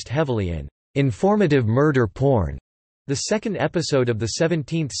referenced heavily in Informative Murder Porn, the second episode of the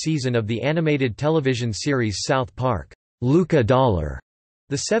 17th season of the animated television series South Park. Luca Dollar,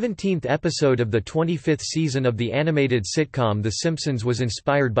 the 17th episode of the 25th season of the animated sitcom The Simpsons, was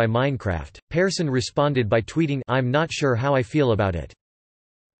inspired by Minecraft. Pearson responded by tweeting, "I'm not sure how I feel about it."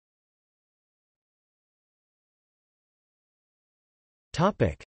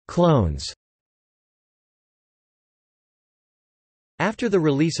 Clones. After the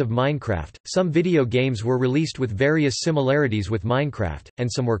release of Minecraft, some video games were released with various similarities with Minecraft,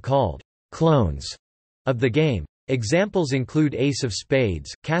 and some were called clones of the game. Examples include Ace of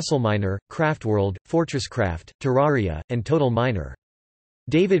Spades, Castle Miner, Craftworld, Fortresscraft, Terraria, and Total Miner.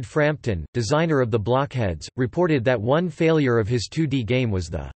 David Frampton, designer of the Blockheads, reported that one failure of his 2D game was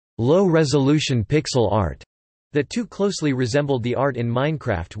the low-resolution pixel art that too closely resembled the art in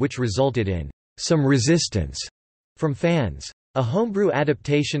Minecraft, which resulted in some resistance from fans. A homebrew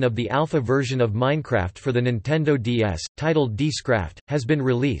adaptation of the alpha version of Minecraft for the Nintendo DS, titled D-Scraft, has been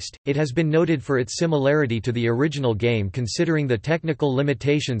released. It has been noted for its similarity to the original game considering the technical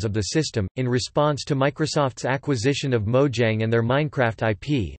limitations of the system. In response to Microsoft's acquisition of Mojang and their Minecraft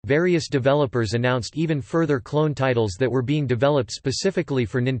IP, various developers announced even further clone titles that were being developed specifically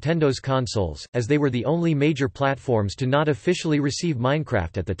for Nintendo's consoles, as they were the only major platforms to not officially receive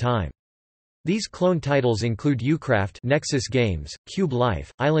Minecraft at the time. These clone titles include Ucraft, Nexus Games, Cube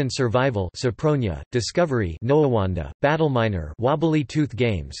Life, Island Survival, Sopronia, Discovery, Noawanda, Battleminer, Wobbly Tooth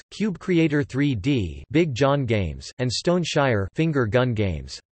Games, Cube Creator 3D, Big John Games, and Stone Shire, Finger Gun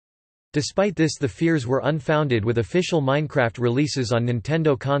Games. Despite this, the fears were unfounded, with official Minecraft releases on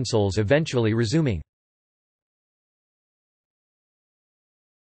Nintendo consoles eventually resuming.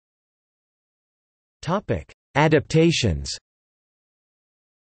 Topic: Adaptations.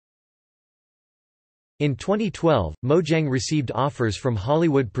 In 2012, Mojang received offers from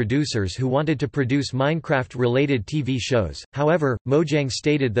Hollywood producers who wanted to produce Minecraft-related TV shows. However, Mojang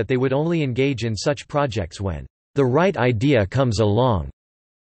stated that they would only engage in such projects when the right idea comes along.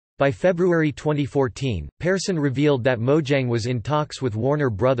 By February 2014, Persson revealed that Mojang was in talks with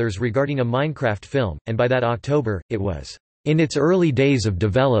Warner Bros. Regarding a Minecraft film, and by that October, it was in its early days of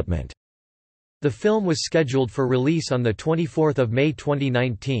development. The film was scheduled for release on 24 May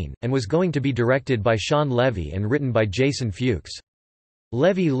 2019, and was going to be directed by Sean Levy and written by Jason Fuchs.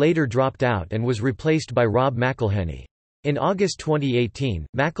 Levy later dropped out and was replaced by Rob McElhenney. In August 2018,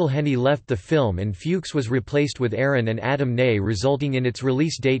 McElhenney left the film and Fuchs was replaced with Aaron and Adam Ney, resulting in its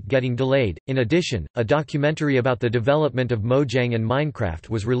release date getting delayed. In addition, a documentary about the development of Mojang and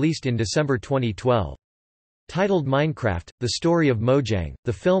Minecraft was released in December 2012. Titled Minecraft, The Story of Mojang,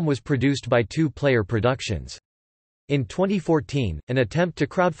 the film was produced by Two Player Productions. In 2014, an attempt to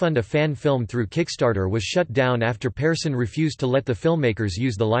crowdfund a fan film through Kickstarter was shut down after Persson refused to let the filmmakers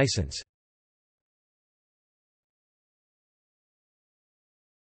use the license.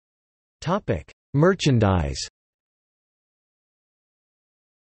 Merchandise.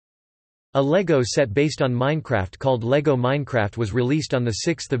 A LEGO set based on Minecraft called LEGO Minecraft was released on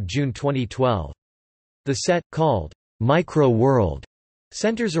 6 June 2012. The set, called Micro World,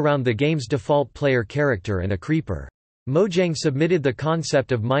 centers around the game's default player character and a creeper. Mojang submitted the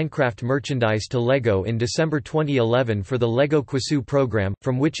concept of Minecraft merchandise to LEGO in December 2011 for the LEGO Quizu program,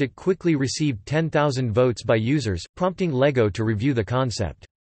 from which it quickly received 10,000 votes by users, prompting LEGO to review the concept.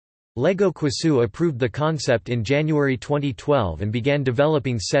 LEGO Quizu approved the concept in January 2012 and began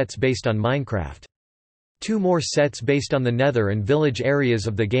developing sets based on Minecraft. Two more sets based on the Nether and Village areas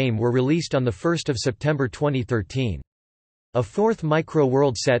of the game were released on 1 September 2013. A fourth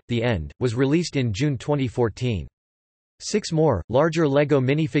micro-world set, The End, was released in June 2014. 6 more, larger LEGO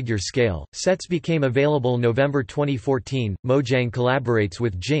minifigure scale, sets became available November 2014. Mojang collaborates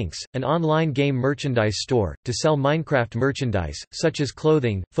with Jinx, an online game merchandise store, to sell Minecraft merchandise, such as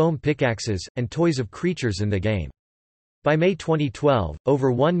clothing, foam pickaxes, and toys of creatures in the game. By May 2012,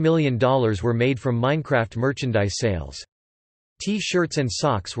 over $1 million were made from Minecraft merchandise sales. T-shirts and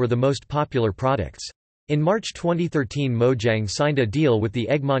socks were the most popular products. In March 2013, Mojang signed a deal with the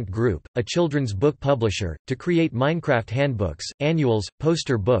Egmont Group, a children's book publisher, to create Minecraft handbooks, annuals,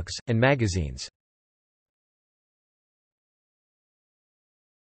 poster books, and magazines.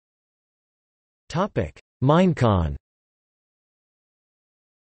 MineCon.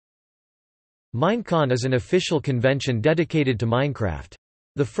 MineCon is an official convention dedicated to Minecraft.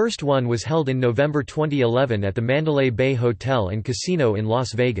 The first one was held in November 2011 at the Mandalay Bay Hotel and Casino in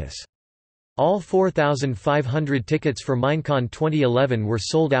Las Vegas. All 4,500 tickets for MineCon 2011 were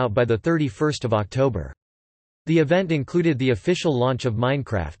sold out by 31 October. The event included the official launch of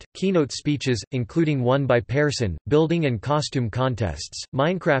Minecraft, keynote speeches, including one by Persson, building and costume contests,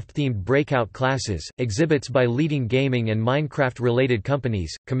 Minecraft-themed breakout classes, exhibits by leading gaming and Minecraft-related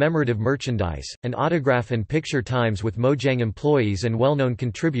companies, commemorative merchandise, and autograph and picture times with Mojang employees and well-known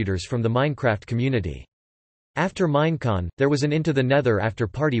contributors from the Minecraft community. After MineCon, there was an Into the Nether after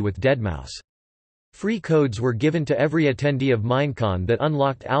party with Deadmau5. Free codes were given to every attendee of MineCon that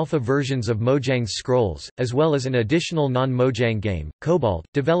unlocked alpha versions of Mojang's Scrolls, as well as an additional non-Mojang game, Cobalt,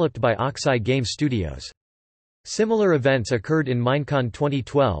 developed by Oxeye Game Studios. Similar events occurred in MineCon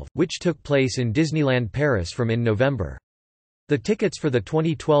 2012, which took place in Disneyland Paris from in November. The tickets for the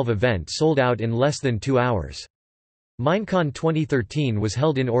 2012 event sold out in less than 2 hours. MineCon 2013 was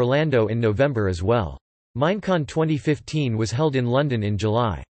held in Orlando in November as well. MineCon 2015 was held in London in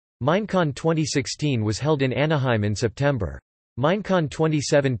July. MineCon 2016 was held in Anaheim in September. MineCon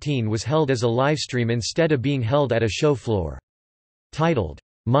 2017 was held as a livestream instead of being held at a show floor. Titled,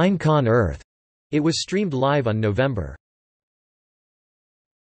 MineCon Earth, it was streamed live on November.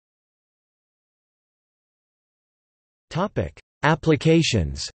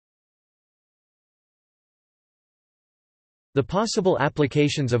 Applications. The possible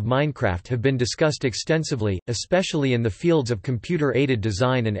applications of Minecraft have been discussed extensively, especially in the fields of computer-aided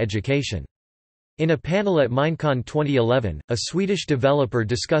design and education. In a panel at MineCon 2011, a Swedish developer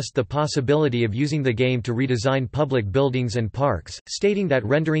discussed the possibility of using the game to redesign public buildings and parks, stating that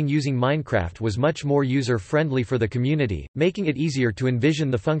rendering using Minecraft was much more user-friendly for the community, making it easier to envision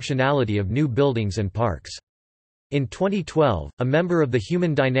the functionality of new buildings and parks. In 2012, a member of the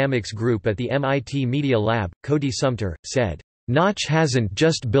Human Dynamics group at the MIT Media Lab, Cody Sumter, said, "Notch hasn't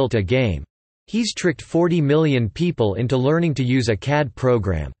just built a game. He's tricked 40 million people into learning to use a CAD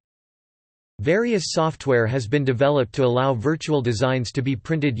program." Various software has been developed to allow virtual designs to be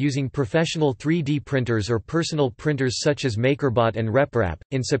printed using professional 3D printers or personal printers such as MakerBot and RepRap.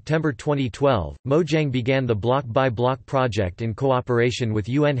 In September 2012, Mojang began the Block by Block project in cooperation with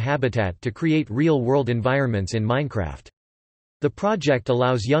UN Habitat to create real-world environments in Minecraft. The project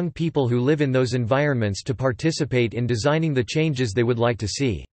allows young people who live in those environments to participate in designing the changes they would like to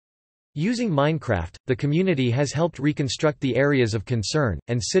see. Using Minecraft, the community has helped reconstruct the areas of concern,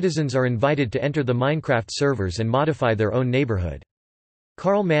 and citizens are invited to enter the Minecraft servers and modify their own neighborhood.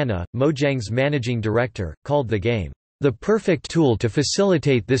 Carl Manna, Mojang's managing director, called the game, "the perfect tool to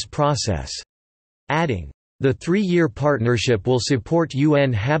facilitate this process," adding, "The 3-year partnership will support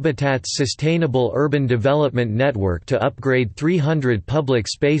UN Habitat's Sustainable Urban Development Network to upgrade 300 public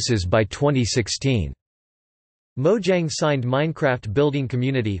spaces by 2016. Mojang signed Minecraft building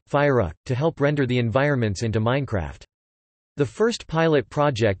community, Fireuk, to help render the environments into Minecraft. The first pilot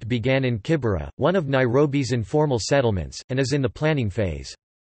project began in Kibera, one of Nairobi's informal settlements, and is in the planning phase.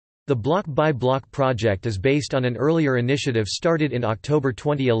 The Block by Block project is based on an earlier initiative started in October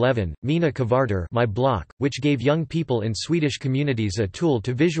 2011, Mina Kvarter, My Block, which gave young people in Swedish communities a tool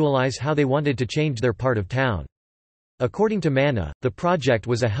to visualize how they wanted to change their part of town. According to Manna, the project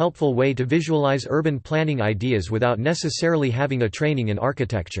was a helpful way to visualize urban planning ideas without necessarily having a training in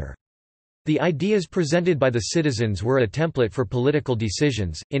architecture. The ideas presented by the citizens were a template for political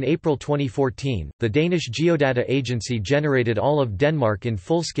decisions. In April 2014, the Danish Geodata Agency generated all of Denmark in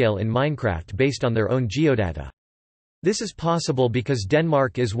full-scale in Minecraft based on their own geodata. This is possible because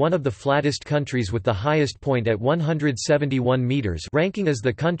Denmark is one of the flattest countries with the highest point at 171 meters, ranking as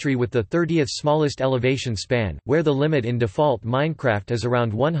the country with the 30th smallest elevation span, where the limit in default Minecraft is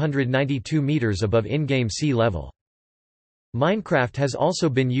around 192 meters above in-game sea level. Minecraft has also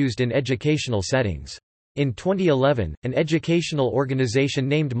been used in educational settings. In 2011, an educational organization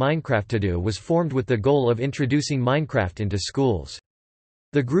named Minecraftado was formed with the goal of introducing Minecraft into schools.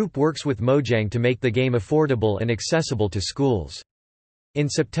 The group works with Mojang to make the game affordable and accessible to schools. In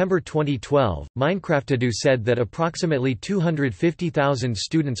September 2012, Minecraftado said that approximately 250,000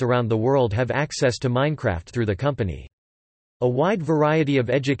 students around the world have access to Minecraft through the company. A wide variety of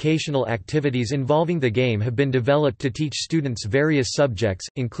educational activities involving the game have been developed to teach students various subjects,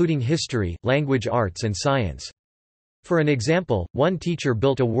 including history, language arts and science. For an example, one teacher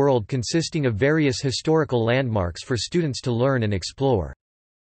built a world consisting of various historical landmarks for students to learn and explore.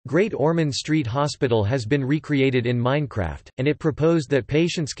 Great Ormond Street Hospital has been recreated in Minecraft, and it proposed that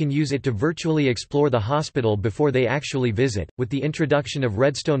patients can use it to virtually explore the hospital before they actually visit. With the introduction of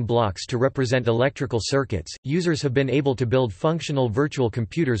redstone blocks to represent electrical circuits, users have been able to build functional virtual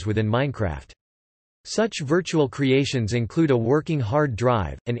computers within Minecraft. Such virtual creations include a working hard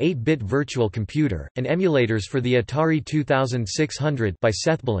drive, an 8-bit virtual computer, and emulators for the Atari 2600 by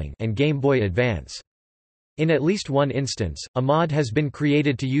Sethbling and Game Boy Advance. In at least one instance, a mod has been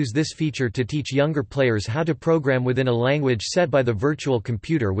created to use this feature to teach younger players how to program within a language set by the virtual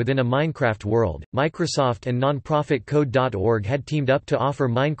computer within a Minecraft world. Microsoft and nonprofit Code.org had teamed up to offer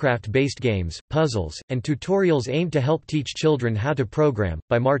Minecraft-based games, puzzles, and tutorials aimed to help teach children how to program.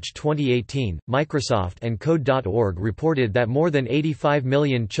 By March 2018, Microsoft and Code.org reported that more than 85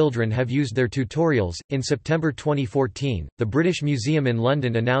 million children have used their tutorials. In September 2014, the British Museum in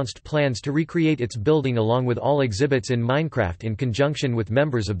London announced plans to recreate its building along with all exhibits in Minecraft in conjunction with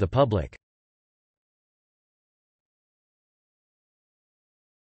members of the public.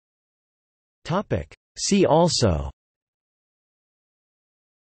 See also: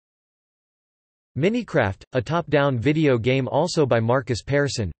 MineCraft, a top-down video game also by Marcus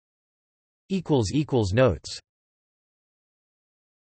Persson. Notes